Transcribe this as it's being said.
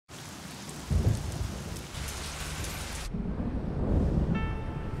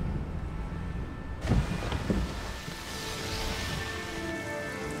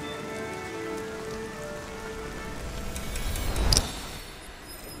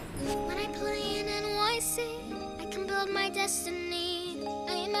destiny.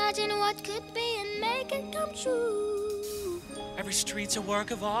 I imagine what could be and make it come true. Every street's a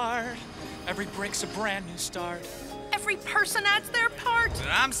work of art. Every brick's a brand new start. Every person adds their part.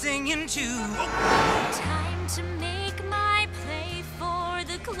 I'm singing too. Time to make my play for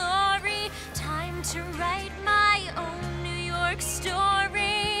the glory. Time to write my own New York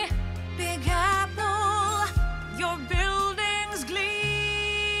story. Big eyes.